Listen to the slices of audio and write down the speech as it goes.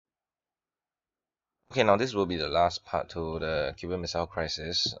Okay, now this will be the last part to the Cuban Missile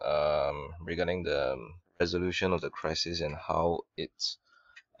Crisis, regarding the resolution of the crisis and how it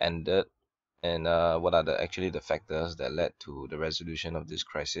ended, and what are actually the factors that led to the resolution of this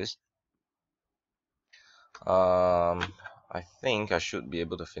crisis. I think I should be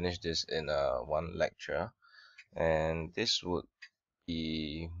able to finish this in one lecture, and this would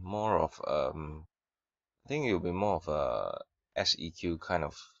be more of I think it will be more of a SEQ kind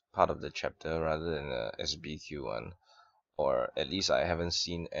of part of the chapter rather than a SBQ one, or at least I haven't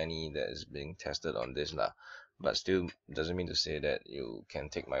seen any that is being tested on this lah. But still doesn't mean to say that you can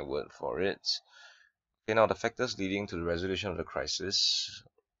take my word for it. Okay, now the factors leading to the resolution of the crisis.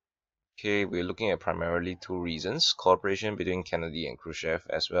 Okay, we're looking at primarily two reasons: cooperation between Kennedy and Khrushchev,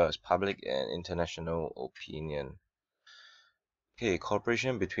 as well as public and international opinion. Okay,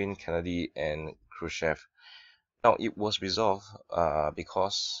 cooperation between Kennedy and Khrushchev. Now, it was resolved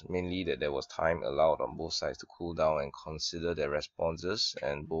because mainly that there was time allowed on both sides to cool down and consider their responses,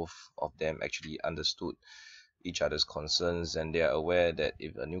 and both of them actually understood each other's concerns, and they are aware that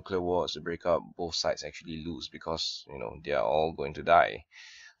if a nuclear war is to break out, both sides actually lose because they are all going to die.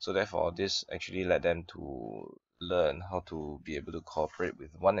 So therefore, this actually led them to learn how to be able to cooperate with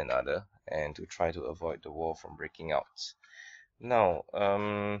one another and to try to avoid the war from breaking out. Now,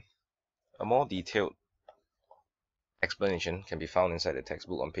 a more detailed explanation can be found inside the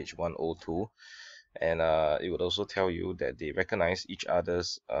textbook on page 102, and it would also tell you that they recognize each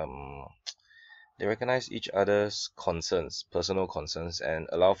other's concerns, personal concerns, and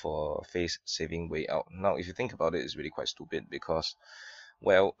allow for a face-saving way out. Now, if you think about it, it's really quite stupid because,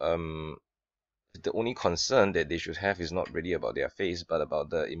 well, the only concern that they should have is not really about their face, but about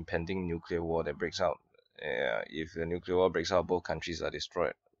the impending nuclear war that breaks out. If the nuclear war breaks out, both countries are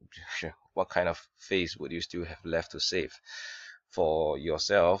destroyed. What kind of face would you still have left to save for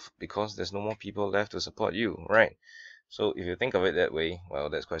yourself? Because there's no more people left to support you, right? So if you think of it that way, well,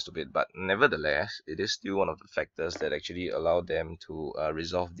 that's quite stupid. But nevertheless, it is still one of the factors that actually allow them to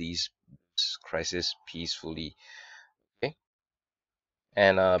resolve these crises peacefully. Okay,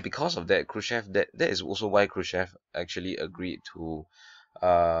 and because of that, Khrushchev that is also why Khrushchev actually agreed to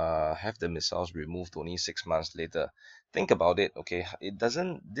have the missiles removed only 6 months later. Think about it, okay?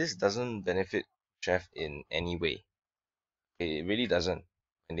 This doesn't benefit Khrushchev in any way. It really doesn't.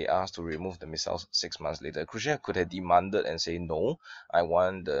 And they asked to remove the missiles 6 months later. Khrushchev could have demanded and say, no, I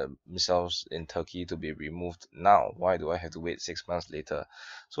want the missiles in Turkey to be removed now. Why do I have to wait 6 months later?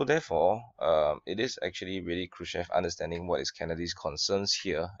 So therefore, it is actually really Khrushchev understanding what is Kennedy's concerns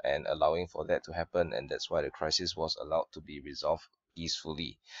here and allowing for that to happen. And that's why the crisis was allowed to be resolved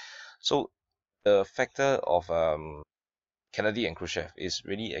peacefully. So the factor of Kennedy and Khrushchev is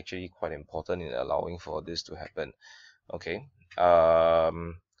really actually quite important in allowing for this to happen. Okay.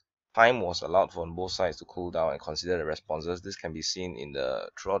 Time was allowed for both sides to cool down and consider the responses. This can be seen in the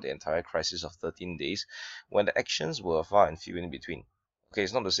throughout the entire crisis of 13 days, when the actions were far and few in between. Okay,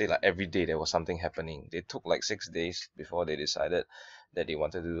 it's not to say like every day there was something happening. They took like 6 days before they decided that they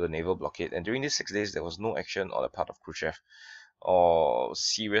wanted to do a naval blockade, and during these 6 days there was no action on the part of Khrushchev or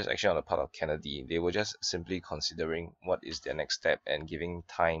serious action on the part of Kennedy. They were just simply considering what is their next step and giving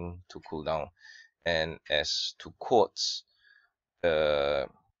time to cool down. And as to quotes the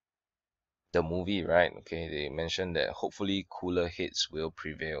the movie, right? Okay, they mentioned that hopefully cooler heads will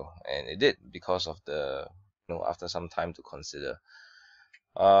prevail, and it did because of the after some time to consider.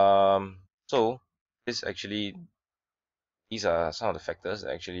 So this actually these are some of the factors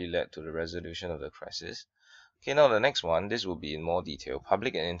that actually led to the resolution of the crisis. Okay, now the next one, this will be in more detail.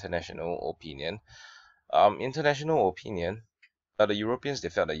 Public and international opinion. International opinion. The Europeans, they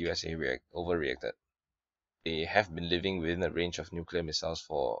felt that USA overreacted. They have been living within a range of nuclear missiles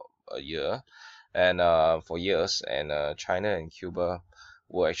for a year, and for years, and China and Cuba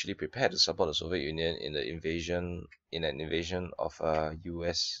were actually prepared to support the Soviet Union in an invasion of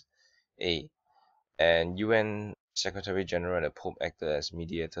USA. And UN Secretary General and the Pope acted as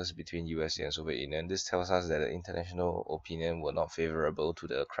mediators between USA and Soviet Union. This tells us that the international opinion were not favorable to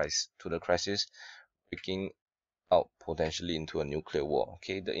the crisis breaking out potentially into a nuclear war.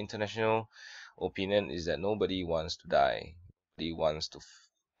 Okay, the international opinion is that nobody wants to die. Nobody wants to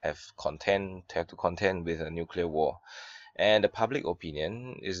have to contend with a nuclear war. And the public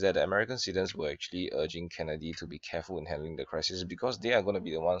opinion is that the American citizens were actually urging Kennedy to be careful in handling the crisis because they are going to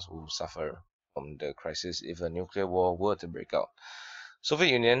be the ones who suffer from the crisis if a nuclear war were to break out.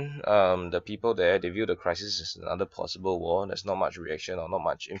 Soviet Union, the people there, they view the crisis as another possible war. There's not much reaction or not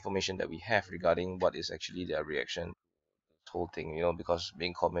much information that we have regarding what is actually their reaction whole thing, because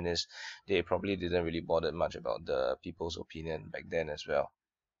being communist, they probably didn't really bother much about the people's opinion back then as well.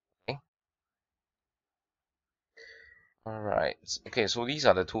 Okay? Alright. Okay, so these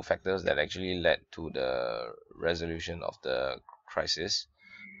are the two factors that actually led to the resolution of the crisis.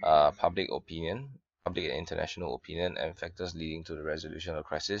 Public opinion, public and international opinion, and factors leading to the resolution of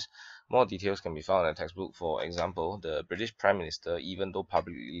crisis. More details can be found in the textbook. For example, the British Prime Minister, even though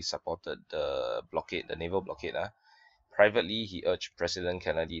publicly supported the blockade, the naval blockade, privately he urged President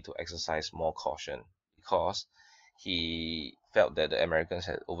Kennedy to exercise more caution because he felt that the Americans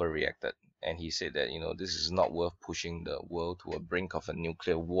had overreacted. And he said that, this is not worth pushing the world to a brink of a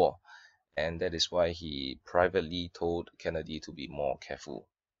nuclear war. And that is why he privately told Kennedy to be more careful.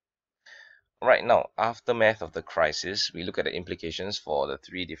 Right now, aftermath of the crisis, we look at the implications for the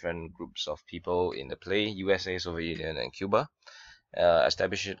three different groups of people in the play: USA, Soviet Union, and Cuba.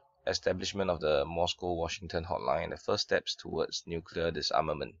 Establishment of the Moscow-Washington hotline, the first steps towards nuclear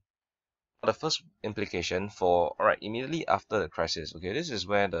disarmament. The first implication for, all right, immediately after the crisis, okay, this is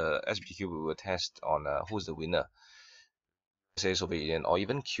where the SBQ will test on who's the winner, USA, Soviet Union, or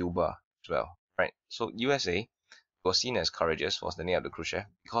even Cuba as well, right? So USA was seen as courageous for standing up to Khrushchev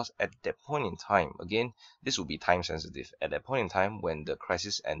because at that point in time, again, this would be time sensitive. At that point in time, when the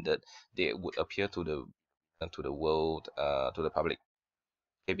crisis ended, they would appear to the world, to the public,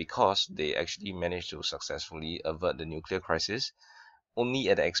 okay, because they actually managed to successfully avert the nuclear crisis, only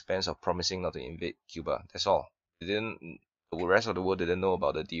at the expense of promising not to invade Cuba. That's all. They didn't. The rest of the world didn't know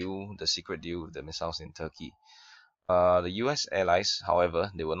about the deal, the secret deal with the missiles in Turkey. The US allies,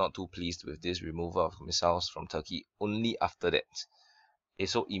 however, they were not too pleased with this removal of missiles from Turkey only after that. Okay,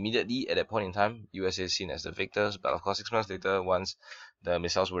 so immediately at that point in time, USA is seen as the victors, but of course 6 months later, once the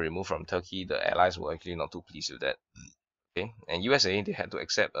missiles were removed from Turkey, the allies were actually not too pleased with that. Okay, and USA, they had to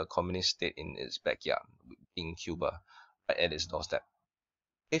accept a communist state in its backyard, in Cuba, right at its doorstep.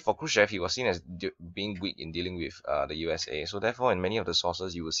 Okay, for Khrushchev, he was seen as being weak in dealing with the USA. So therefore, in many of the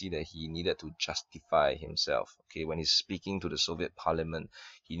sources, you will see that he needed to justify himself. Okay, when he's speaking to the Soviet Parliament,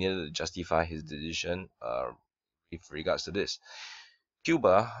 he needed to justify his decision with regards to this.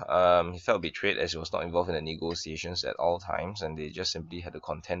 Cuba, he felt betrayed as he was not involved in the negotiations at all times, and they just simply had to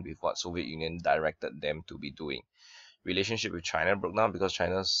contend with what Soviet Union directed them to be doing. Relationship with China broke down because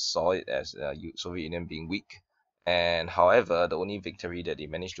China saw it as Soviet Union being weak. And however, the only victory that they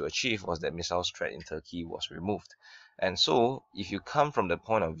managed to achieve was that missile threat in Turkey was removed. And so, if you come from the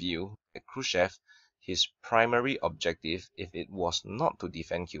point of view that Khrushchev, his primary objective, if it was not to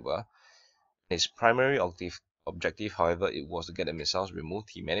defend Cuba, his primary objective, however, it was to get the missiles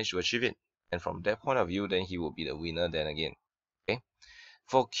removed, he managed to achieve it. And from that point of view, then he will be the winner then again. Okay.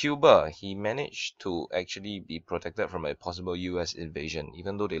 For Cuba, he managed to actually be protected from a possible US invasion,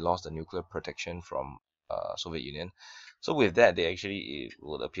 even though they lost the nuclear protection from Soviet Union. So with that, they actually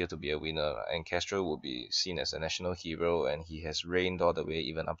would appear to be a winner, and Castro would be seen as a national hero, and he has reigned all the way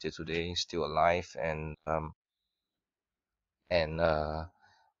even up to today, still alive, and uh,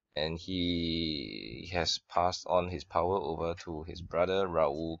 and he has passed on his power over to his brother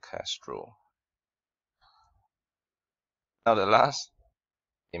Raul Castro. Now the last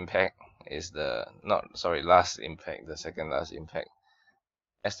impact is the not sorry last impact the second last impact,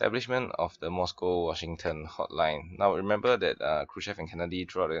 establishment of the Moscow-Washington hotline. Now remember that Khrushchev and Kennedy,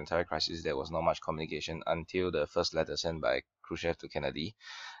 throughout the entire crisis, there was not much communication until the first letter sent by Khrushchev to Kennedy.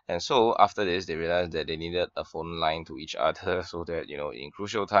 And so after this, they realized that they needed a phone line to each other so that, in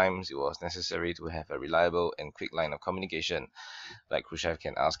crucial times, it was necessary to have a reliable and quick line of communication. Like Khrushchev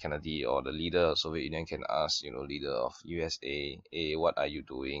can ask Kennedy, or the leader of Soviet Union can ask, leader of USA, hey, what are you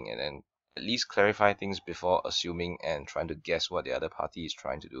doing? And then at least clarify things before assuming and trying to guess what the other party is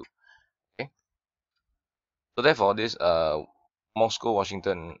trying to do. Okay, so therefore this Moscow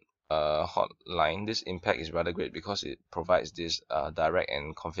Washington hotline, this impact is rather great because it provides this direct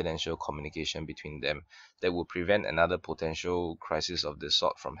and confidential communication between them that will prevent another potential crisis of this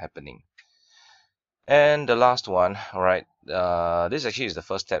sort from happening. And the last one, all right, this actually is the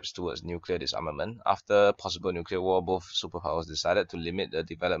first steps towards nuclear disarmament. After possible nuclear war, both superpowers decided to limit the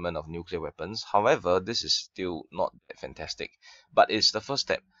development of nuclear weapons. However, this is still not that fantastic, but it's the first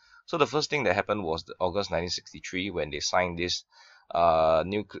step. So the first thing that happened was August 1963 when they signed this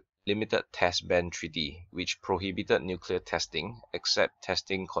Limited Test Ban Treaty, which prohibited nuclear testing except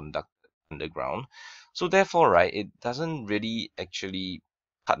testing conducted underground. So therefore, right, it doesn't really actually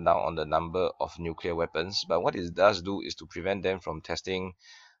cut down on the number of nuclear weapons, but what it does do is to prevent them from testing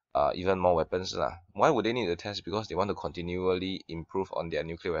even more weapons lah. Why would they need to test? Because they want to continually improve on their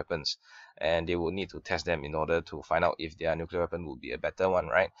nuclear weapons, and they will need to test them in order to find out if their nuclear weapon will be a better one,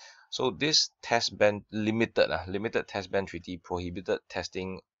 right? So this test ban limited test ban treaty prohibited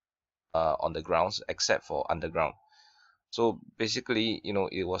testing on the grounds except for underground. So basically,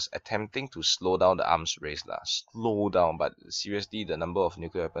 it was attempting to slow down the arms race, lah. Slow down, but seriously, the number of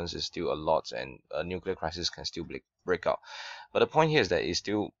nuclear weapons is still a lot, and a nuclear crisis can still break out. But the point here is that it's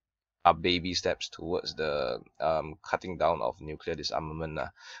still are baby steps towards the cutting down of nuclear disarmament.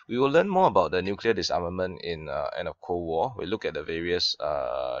 We will learn more about the nuclear disarmament in end of Cold War. We look at the various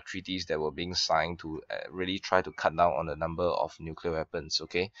treaties that were being signed to really try to cut down on the number of nuclear weapons.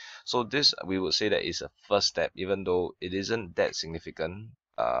 Okay, so this we would say that is a first step, even though it isn't that significant.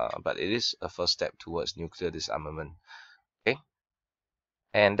 But it is a first step towards nuclear disarmament. Okay,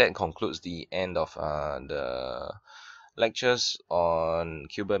 and that concludes the end of the lectures on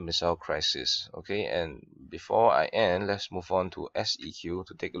Cuban Missile Crisis. Okay, and before I end, let's move on to SEQ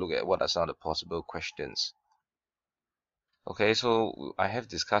to take a look at what are some of the possible questions. Okay, so I have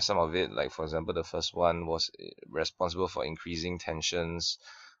discussed some of it. Like for example, the first one was responsible for increasing tensions.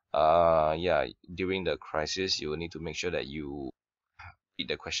 Yeah, during the crisis, you will need to make sure that you read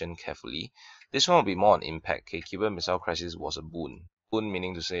the question carefully. This one will be more on impact. Okay, Cuban Missile Crisis was a boon. Boon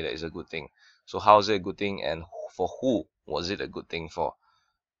meaning to say that it's a good thing. So how is it a good thing, and for who was it a good thing for?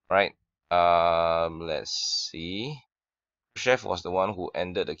 Right? Let's see. Khrushchev was the one who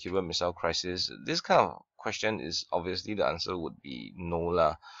ended the Cuban Missile Crisis. This kind of question is obviously the answer would be no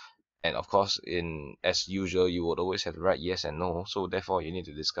lah. And of course, in as usual, you would always have to write yes and no. So therefore, you need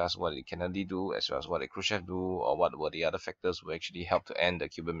to discuss what did Kennedy do, as well as what did Khrushchev do, or what were the other factors who actually helped to end the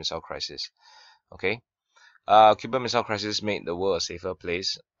Cuban Missile Crisis. Okay. Cuban Missile Crisis made the world a safer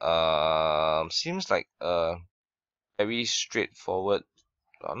place. Seems like a very straightforward,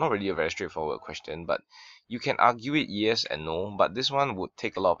 not really a very straightforward question, but you can argue it yes and no, but this one would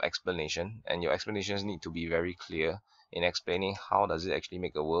take a lot of explanation, and your explanations need to be very clear in explaining how does it actually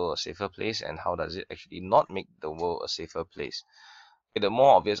make the world a safer place and how does it actually not make the world a safer place. Okay, the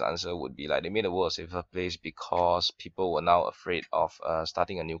more obvious answer would be like they made the world a safer place because people were now afraid of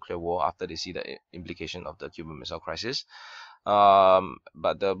starting a nuclear war after they see the implication of the Cuban Missile Crisis.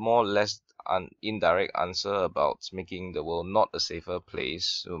 But the more or less indirect answer about making the world not a safer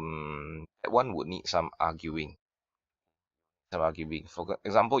place, one would need some arguing. For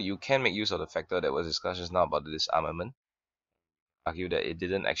example, you can make use of the factor that was discussed just now about the disarmament. Argue that it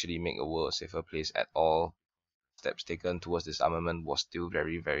didn't actually make a world a safer place at all. Steps taken towards disarmament was still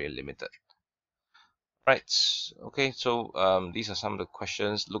very, very limited. Right. Okay. So these are some of the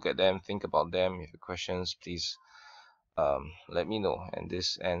questions. Look at them. Think about them. If you have questions, please let me know. And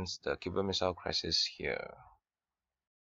this ends the Cuban Missile Crisis here.